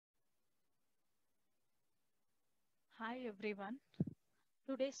Hi everyone.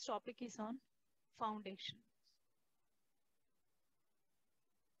 Today's topic is on foundation.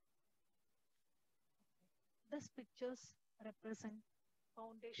 These pictures represent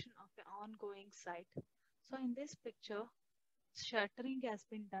foundation of an ongoing site. So in this picture, shuttering has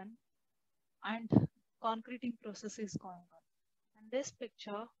been done and concreting process is going on. In this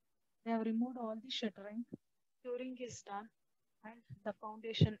picture, they have removed all the shuttering, curing is done, and the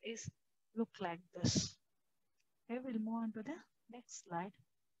foundation is look like this. Okay, we'll move on to the next slide.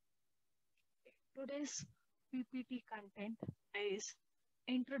 Today's PPT content is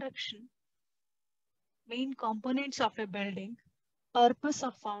introduction, main components of a building, purpose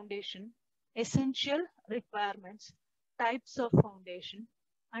of foundation, essential requirements, types of foundation,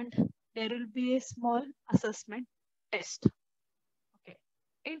 and there will be a small assessment test. Okay.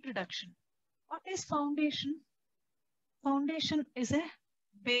 Introduction. What is foundation? Foundation is a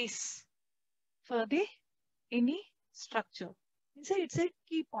base for the any structure. It's a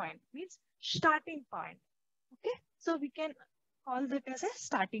key point, means starting point. Okay, so we can call that as a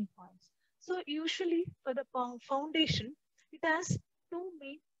starting point. So usually for the foundation, it has two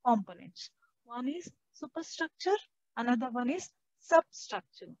main components. One is superstructure, another one is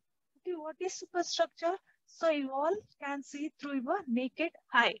substructure. Okay, what is superstructure? So you all can see through your naked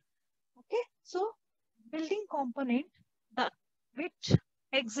eye. Okay, so building component the which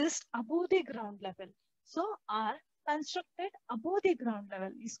exist above the ground level. So are constructed above the ground level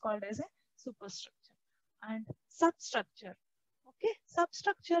is called as a superstructure. And substructure. Okay,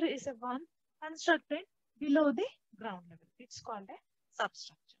 substructure is a one constructed below the ground level. It's called a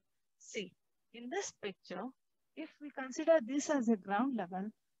substructure. See, in this picture, if we consider this as a ground level,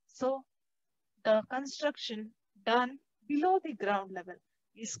 so the construction done below the ground level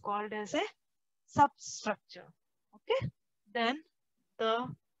is called as a substructure. Okay, then the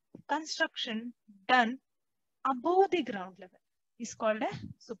construction done above the ground level is called a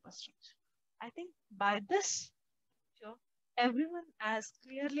superstructure. I think by this picture, everyone has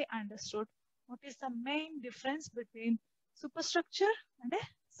clearly understood what is the main difference between superstructure and a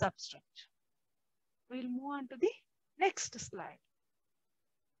substructure. We'll move on to the next slide.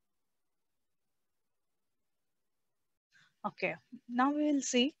 Okay, now we will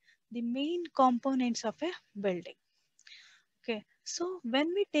see the main components of a building. Okay, so when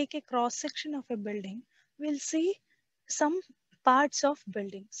we take a cross section of a building, we'll see some parts of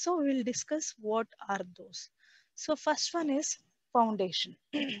building. So we'll discuss what are those. So first one is foundation.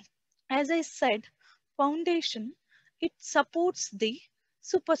 As I said, foundation, it supports the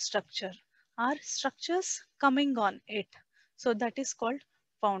superstructure or structures coming on it. So that is called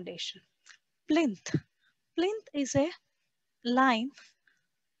foundation. Plinth. Plinth is a line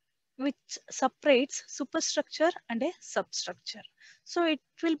which separates superstructure and a substructure. So it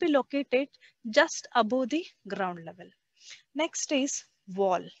will be located just above the ground level. Next is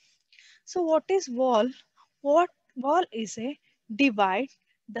wall. So what is wall? What wall is a divide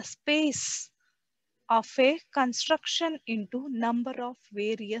the space of a construction into number of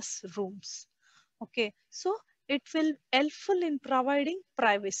various rooms. Okay, so it will helpful in providing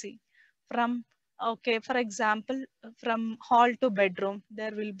privacy from, okay, for example, from hall to bedroom,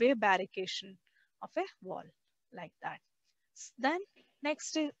 there will be a barricade of a wall like that. Then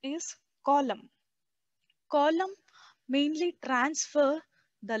next is column. Column mainly transfer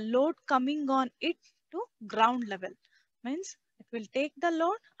the load coming on it to ground level. Means it will take the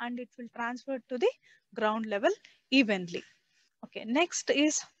load and it will transfer to the ground level evenly. Okay, next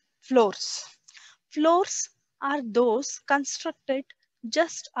is floors. Floors are those constructed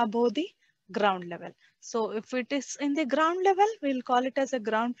just above the ground level. So if it is in the ground level, we'll call it as a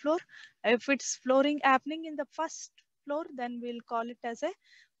ground floor. If it's flooring happening in the first floor, then we'll call it as a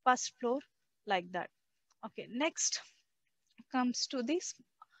first floor, like that. Okay, next comes to this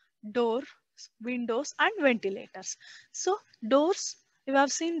door, windows and ventilators. So doors, you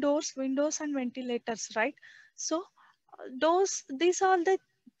have seen doors, windows and ventilators, right? So doors, these are the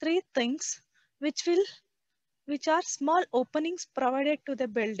three things which will, which are small openings provided to the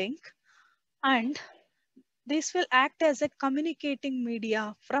building, and this will act as a communicating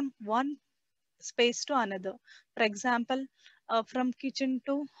media from one space to another. For example, from kitchen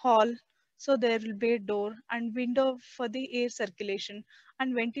to hall, so there will be a door and window for the air circulation,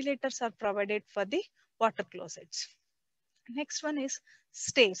 and ventilators are provided for the water closets. Next one is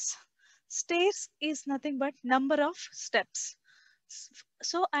stairs. Stairs is nothing but number of steps.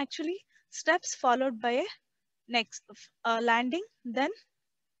 So actually steps followed by a next landing, then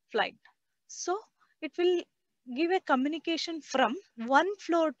flight. So it will give a communication from one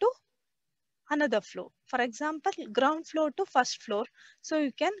floor to another floor. For example, ground floor to first floor. So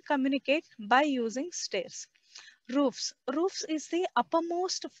you can communicate by using stairs. Roofs is the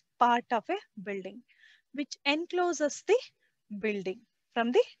uppermost part of a building, which encloses the building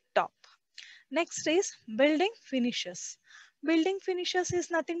from the top. Next is building finishes. Building finishes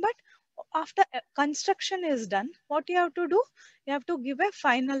is nothing but after construction is done, what you have to do? You have to give a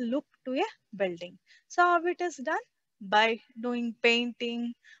final look to a building. So how it is done? By doing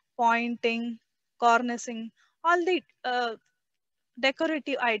painting, pointing, cornicing, all the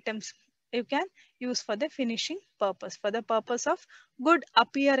decorative items you can use for the finishing purpose, for the purpose of good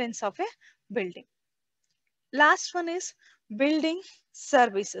appearance of a building. Last one is building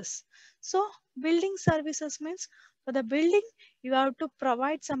services. So building services means for the building you have to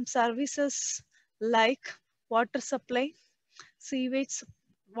provide some services like water supply, sewage,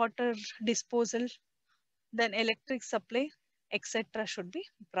 water disposal, then electric supply, etc. should be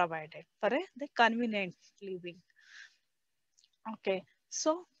provided for the convenient living. Okay,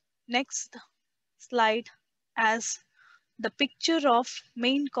 so next slide as the picture of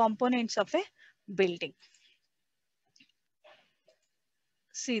main components of a building.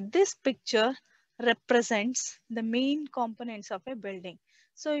 See, this picture represents the main components of a building.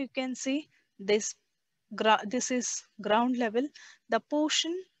 So you can see this, this is ground level. The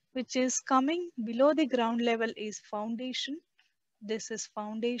portion which is coming below the ground level is foundation. This is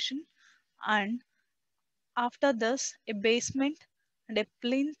foundation. And after this, a basement and a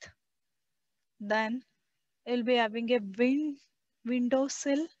plinth. Then you'll be having a window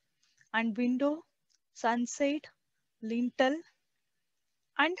sill and window, sunshade, lintel,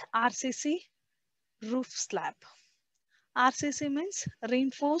 and RCC roof slab. RCC means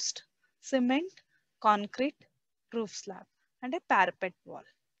reinforced cement, concrete roof slab and a parapet wall.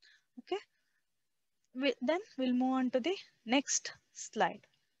 Okay. Then we'll move on to the next slide.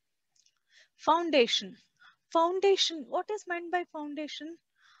 Foundation. Foundation. What is meant by foundation?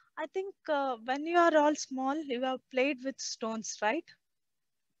 I think when you are all small, you have played with stones, right?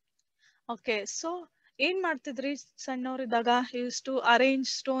 Okay, so ಏನ್ ಮಾಡ್ತಿದ್ರಿ ಸಣ್ಣವರಿದ್ದಾಗ use to arrange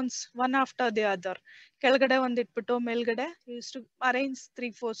stones one after the other, ಕೆಳಗಡೆ ಒಂದಿಟ್ಬಿಟ್ಟು ಮೇಲ್ಗಡೆ use to arrange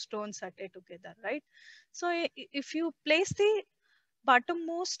 3-4 stones at a together, right? So if you place the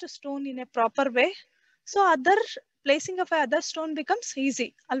bottommost stone in a proper way, so other placing of a other stone becomes easy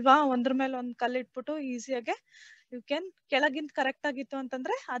ಅಲ್ವಾ? ಒಂದ್ರ ಮೇಲೆ ಒಂದು ಕಲ್ಲು ಇಟ್ಬಿಟ್ಟು ಈಸಿಯಾಗೆ you can ಕೆಳಗಿಂದ correct ಆಗಿತ್ತು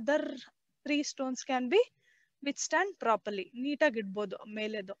ಅಂತಂದ್ರೆ other 3 stones can be withstand properly, neatag idbodu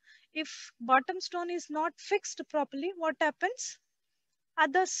meledu. If bottom stone is not fixed properly, what happens?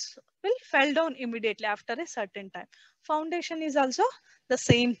 Others will fall down immediately after a certain time. Foundation is also the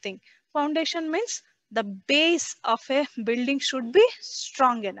same thing. Foundation means the base of a building should be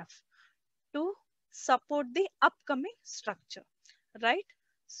strong enough to support the upcoming structure, right?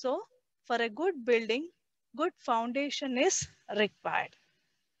 So for a good building, good foundation is required.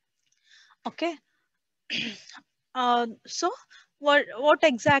 Okay. So what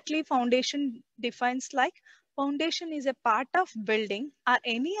exactly foundation defines? Like, foundation is a part of building or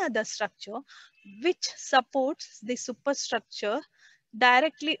any other structure which supports the superstructure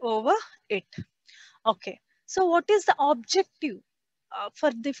directly over it. Okay, so what is the objective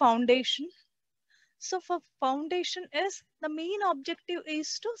for the foundation? So for foundation is the main objective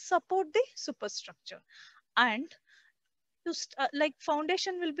is to support the superstructure, and like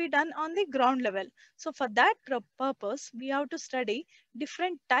foundation will be done on the ground level. So for that purpose, we have to study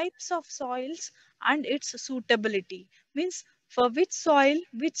different types of soils and its suitability. Means for which soil,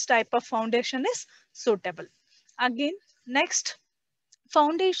 which type of foundation is suitable. Again, next,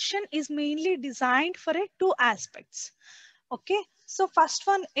 foundation is mainly designed for two aspects. Okay, so first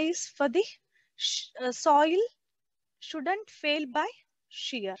one is for the soil shouldn't fail by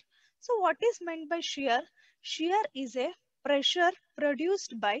shear. So what is meant by shear? Shear is a pressure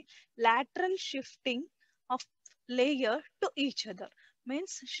produced by lateral shifting of layer to each other.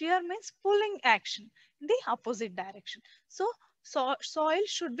 Means shear means pulling action in the opposite direction. So soil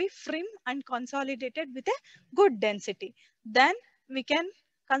should be firm and consolidated with a good density. Then we can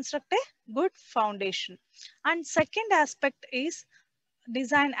construct a good foundation. And second aspect is,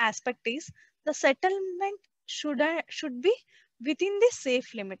 design aspect is, the settlement should be within the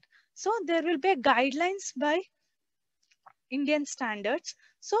safe limit. So there will be guidelines by Indian standards.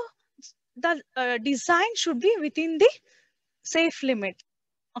 So the design should be within the safe limit.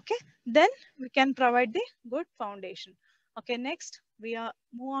 Okay, then we can provide the good foundation. Okay, next we are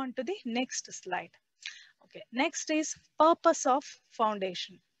move on to the next slide. Okay, next is purpose of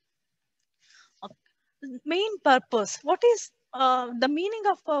foundation. Main purpose. What is the meaning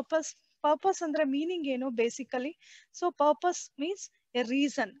of purpose? Purpose andre meaning basically. So purpose means a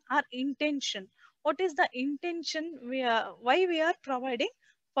reason or intention. What is the intention why we are providing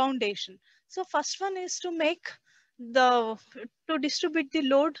foundation? So first one is to make the to distribute the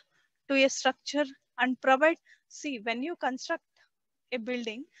load to a structure and provide. See, when you construct a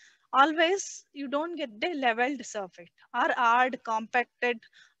building, always you don't get the leveled surface or hard compacted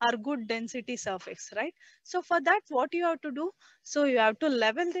or good density surface, right? So for that, what you have to do, so you have to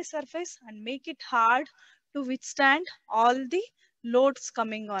level the surface and make it hard to withstand all the loads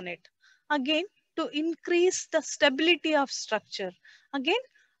coming on it. Again, to increase the stability of structure. Again,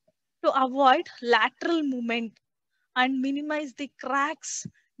 to avoid lateral movement and minimize the cracks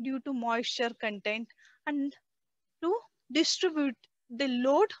due to moisture content, and to distribute the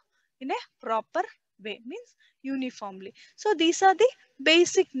load in a proper way, means uniformly. So these are the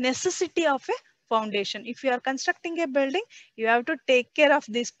basic necessity of a foundation. If you are constructing a building, you have to take care of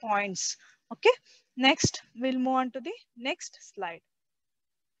these points. Okay, next we'll move on to the next slide.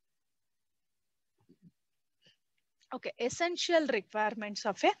 Okay, essential requirements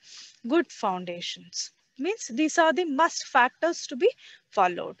of a good foundations, means these are the must factors to be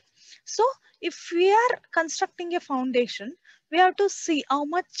followed. So if we are constructing a foundation, we have to see how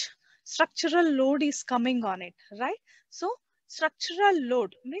much structural load is coming on it, right? So structural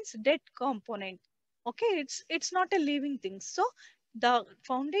load means dead component. Okay, it's not a living thing. So the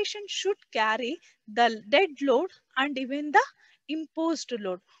foundation should carry the dead load and even the imposed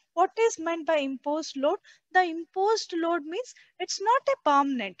load. What is meant by imposed load? The imposed load means it's not a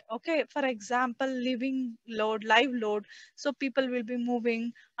permanent. Okay, for example, living load, live load, so people will be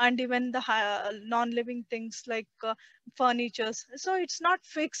moving, and even the non-living things like furnitures, so it's not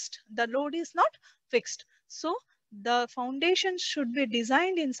fixed, the load is not fixed. So the foundation should be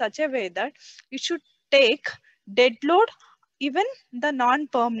designed in such a way that it should take dead load, even the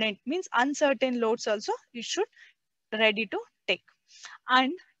non-permanent means uncertain loads also it should ready to take.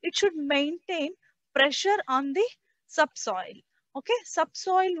 And it should maintain pressure on the subsoil. Okay,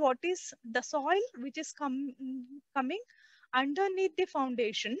 subsoil, what is the soil which is coming underneath the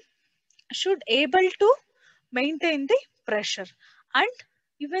foundation, should able to maintain the pressure, and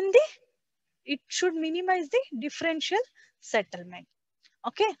even the it should minimize the differential settlement.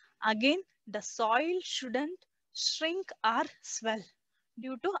 Okay, again, the soil shouldn't shrink or swell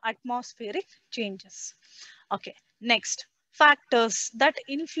due to atmospheric changes. Okay, next, factors that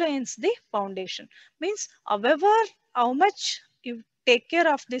influence the foundation means, however, how much you take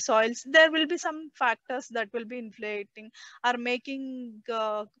care of the soils, there will be some factors that will be inflating or making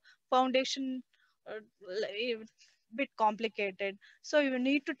foundation bit complicated. So you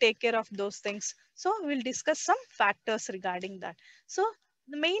need to take care of those things. So we'll discuss some factors regarding that. So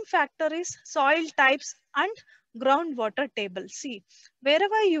the main factor is soil types and groundwater table. See,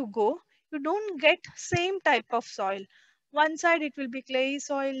 wherever you go, you don't get same type of soil. One side it will be clay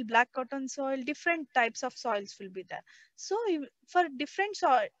soil, black cotton soil, different types of soils will be there. So for different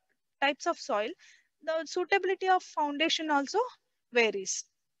soil types of soil, the suitability of foundation also varies.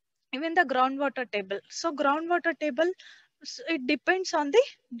 Even the groundwater table, so groundwater table, it depends on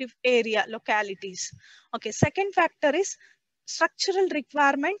the area localities. Okay, second factor is structural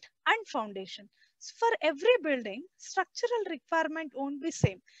requirement and foundation. For every building, structural requirement won't be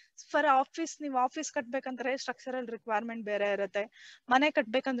same. For office, ನೀವು office ಕಟ್ಬೇಕಂದ್ರೆ structural requirement ಬೇರೆ ಇರುತ್ತೆ, ಮನೆ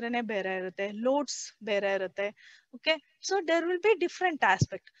ಕಟ್ಬೇಕಂದ್ರೇನೆ ಬೇರೆ ಇರುತ್ತೆ, loads ಬೇರೆ ಇರುತ್ತೆ. Okay, so there will be different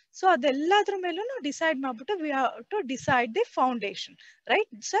aspect. So ಅದೆಲ್ಲದ್ರ ಮೇಲೂ ನಾವು ಡಿಸೈಡ್ ಮಾಡ್ಬಿಟ್ಟು we have to decide the foundation,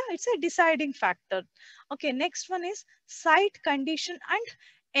 right? So it's a deciding factor. Okay, next one is site condition and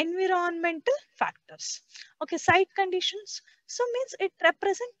environmental factors. Okay, site conditions, so means it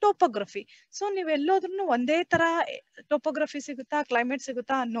represent topography. So ನೀವೆಲ್ಲೋದ್ರೂ ಒಂದೇ ತರ topography ಸಿಗುತ್ತಾ, climate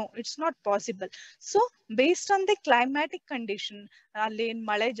ಸಿಗುತ್ತಾ? No, it's not possible. So based on the climatic condition, ಅಲ್ಲಿ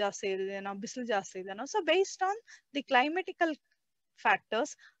ಮಳೆ ಜಾಸ್ತಿ ಇದೆನೋ, ಬಿಸಿಲು ಜಾಸ್ತಿ ಇದೆನೋ, so based on the climatical factors,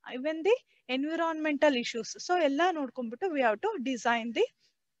 even the environmental issues, so ella nodkonbiಟ್ಟು we have to design the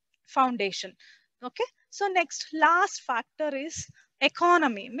foundation. Okay, so next last factor is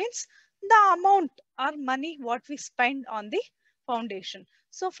economy, means the amount or money what we spend on the foundation.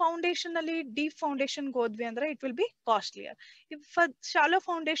 So foundationally deep foundation godvi andre it will be costlier. If for shallow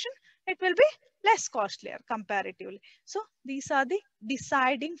foundation it will be less costlier comparatively. So these are the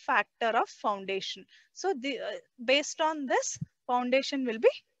deciding factor of foundation. So the based on this, foundation will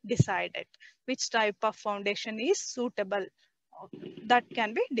be decided which type of foundation is suitable. That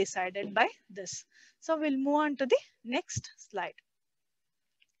can be decided by this. So we'll move on to the next slide.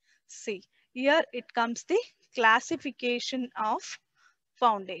 See, here it comes the classification of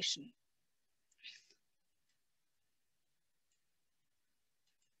foundation.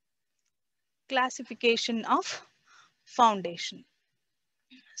 Classification of foundation.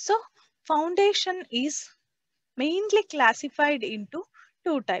 So foundation is mainly classified into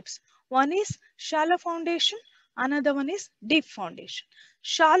two types. One is shallow foundation Another one is deep foundation.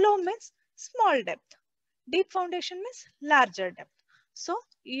 Shallow means small depth. Deep foundation means larger depth. So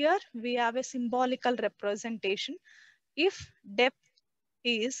here we have a symbolical representation. If depth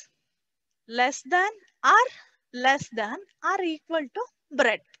is less than or less than or equal to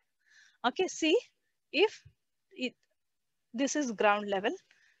breadth. Okay, see, if it, this is ground level,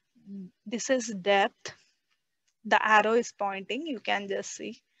 this is depth, the arrow is pointing, you can just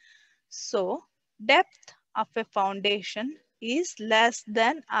see. So depth of a foundation is less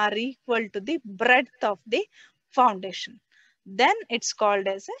than or equal to the breadth of the foundation. Then it's called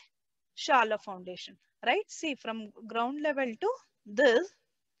as a shallow foundation, right? See, from ground level to this,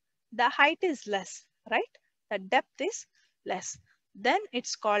 the height is less, right? The depth is less. Then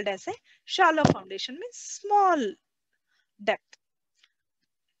it's called as a shallow foundation, means small depth.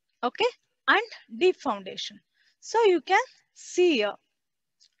 Okay, and deep foundation. So you can see here,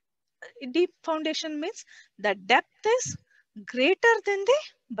 deep foundation means the depth is greater than the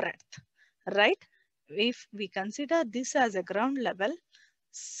breadth, right? If we consider this as a ground level,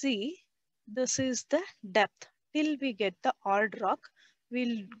 see, this is the depth. Till we get the hard rock,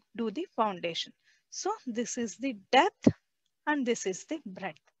 we'll do the foundation. So this is the depth and this is the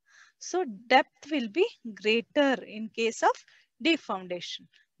breadth. So depth will be greater in case of deep foundation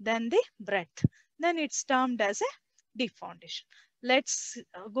than the breadth. Then it's termed as a deep foundation. Let's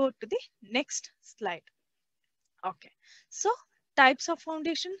go to the next slide. Okay, so types of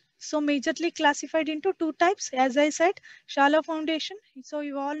foundation. So majorly classified into two types. As I said, shallow foundation. So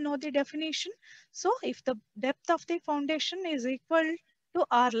you all know the definition. So if the depth of the foundation is equal to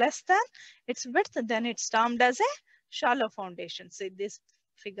or less than its width, then it's termed as a shallow foundation. So this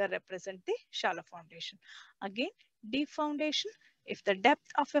figure represents the shallow foundation. Again, deep foundation. If the depth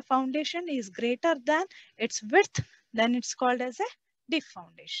of a foundation is greater than its width, then it's called as a deep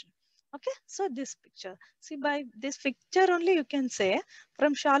foundation. Okay, so this picture, see, by this picture only you can say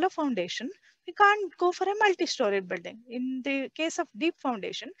from shallow foundation, we can't go for a multi-story building. In the case of deep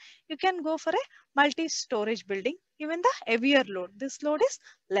foundation, you can go for a multi-storage building, even the heavier load. This load is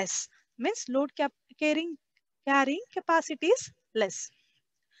less, means carrying capacity is less.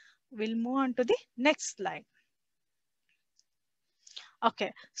 We'll move on to the next slide.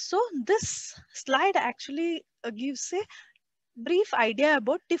 Okay, so this slide actually gives a brief idea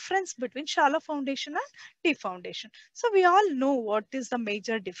about difference between shallow foundation and deep foundation. So we all know what is the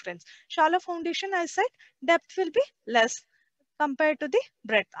major difference. Shallow foundation, I said, depth will be less compared to the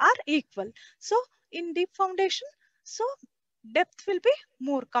breadth or equal. So in deep foundation, so depth will be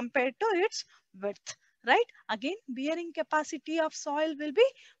more compared to its width, right? Again, bearing capacity of soil will be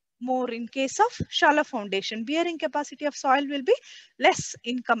more in case of shallow foundation. Bearing capacity of soil will be less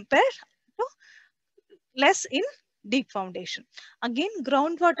in compared to less in deep foundation. Again,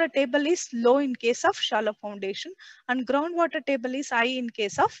 groundwater table is low in case of shallow foundation and groundwater table is high in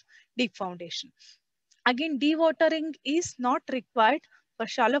case of deep foundation. Again, dewatering is not required for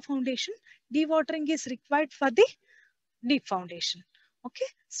shallow foundation. Dewatering is required for the deep foundation. Okay.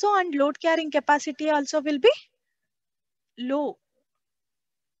 So, and load carrying capacity also will be low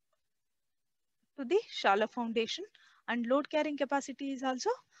to the shallow foundation and load carrying capacity is also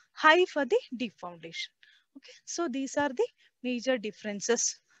high for the deep foundation. Okay, so these are the major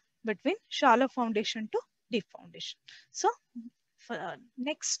differences between shallow foundation to deep foundation. So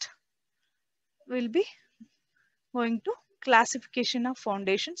next will be going to classification of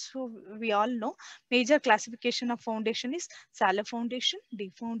foundations. So we all know major classification of foundation is shallow foundation,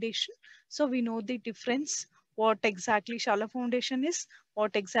 deep foundation. So we know the difference, what exactly shallow foundation is,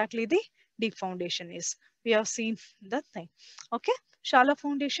 what exactly the deep foundation is. We have seen the thing. Okay, shallow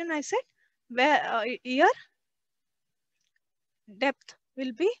foundation, I said, where here depth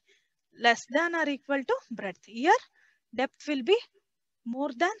will be less than or equal to breadth. Here depth will be more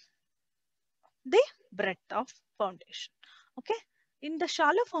than the breadth of foundation. Okay, in the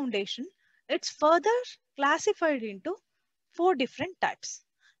shallow foundation, it's further classified into four different types.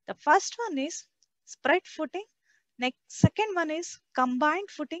 The first one is spread footing. Next, second one is combined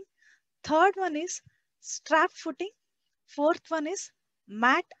footing. Third one is strap footing. Fourth one is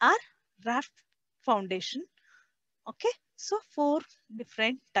mat or raft foundation. Okay, so four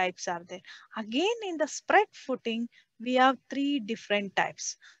different types are there. Again, in the spread footing, we have three different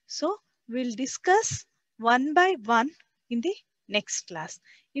types. So we'll discuss one by one in the next class.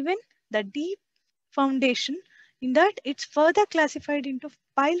 Even the deep foundation, in that it's further classified into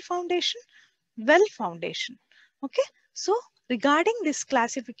pile foundation, well foundation. Okay, so regarding this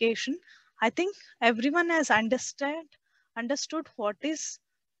classification, I think everyone has understood what is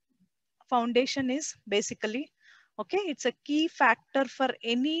foundation is basically. Okay, it's a key factor for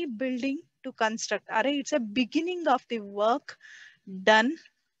any building to construct. It's a beginning of the work done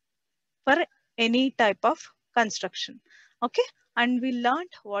for any type of construction. Okay, and we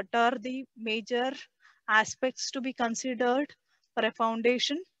learned what are the major aspects to be considered for a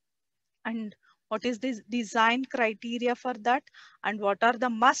foundation, and what is this design criteria for that, and what are the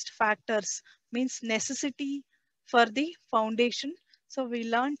must factors, means necessity for the foundation. So we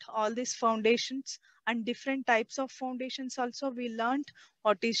learned all these foundations and different types of foundations. Also we learned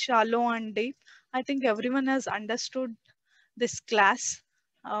what is shallow and deep. I think everyone has understood this class.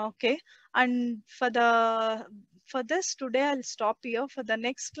 Okay, and for this today I'll stop here. For the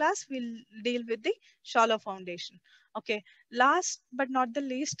next class we'll deal with the shallow foundation. Okay, last but not the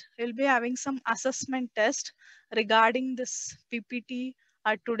least, we'll be having some assessment test regarding this PPT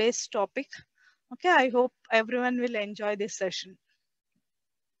today's topic. Okay, I hope everyone will enjoy this session.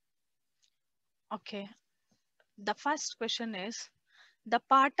 Okay, the first question is, the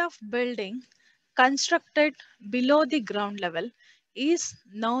part of building constructed below the ground level is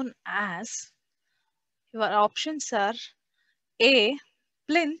known as, your options are A,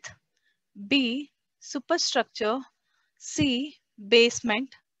 plinth, B, superstructure, C,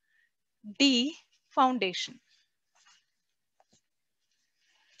 basement, D, foundation.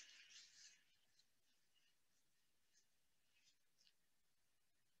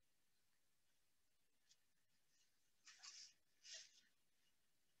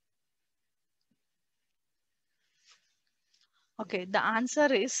 Okay, the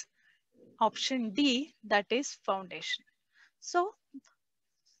answer is option D, that is foundation. So,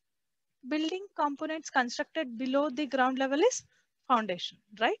 building components constructed below the ground level is foundation,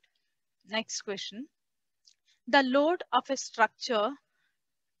 right? Next question. The load of a structure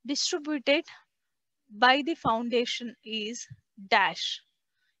distributed by the foundation is dash.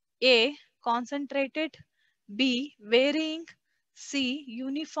 A, concentrated, B, varying, C,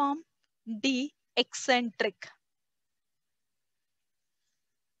 uniform, D, eccentric.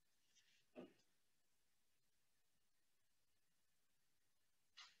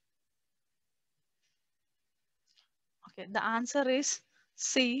 Okay, the answer is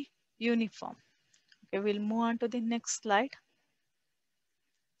C, uniform. Okay, we'll move on to the next slide.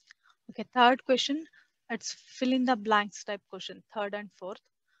 Okay, third question. It's fill in the blanks type question, third and fourth.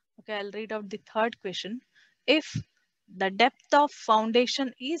 Okay, I'll read out the third question. If the depth of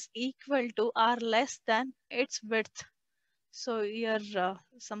foundation is equal to or less than its width, so here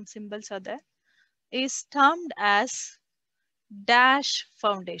some symbols are there, is termed as dash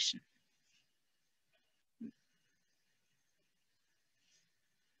foundation.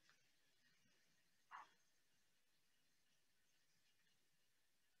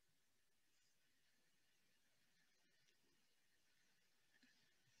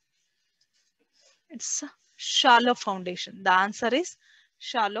 It's a shallow foundation. The answer is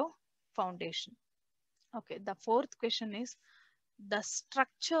shallow foundation. Okay, the fourth question is, the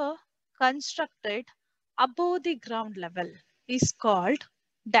structure constructed above the ground level is called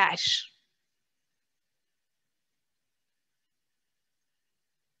dash.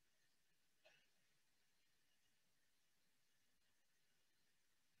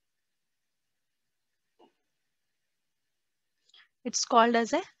 It's called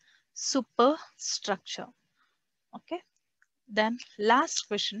as a superstructure. Okay. Then last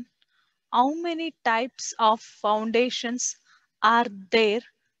question. How many types of foundations are there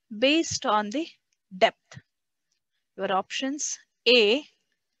based on the depth? Your options: A,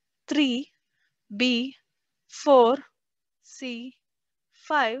 3, B, 4, C,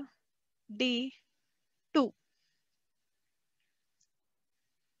 5, D, 2.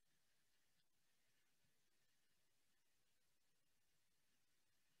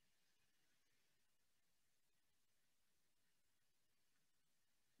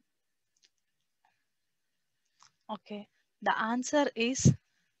 Okay. The answer is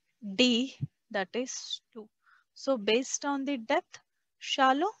D, that is 2. So based on the depth,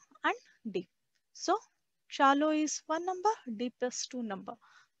 shallow and deep. So shallow is 1 number, deep is 2 number.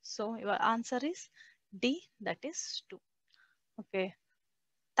 So your answer is D, that is 2. Okay.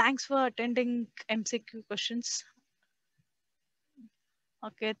 Thanks for attending MCQ questions.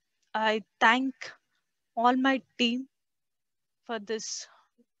 Okay. I thank all my team for this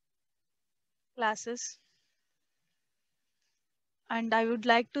classes. And I would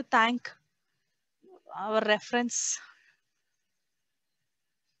like to thank our reference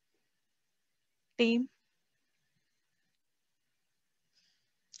team.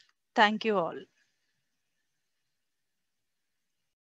 Thank you all.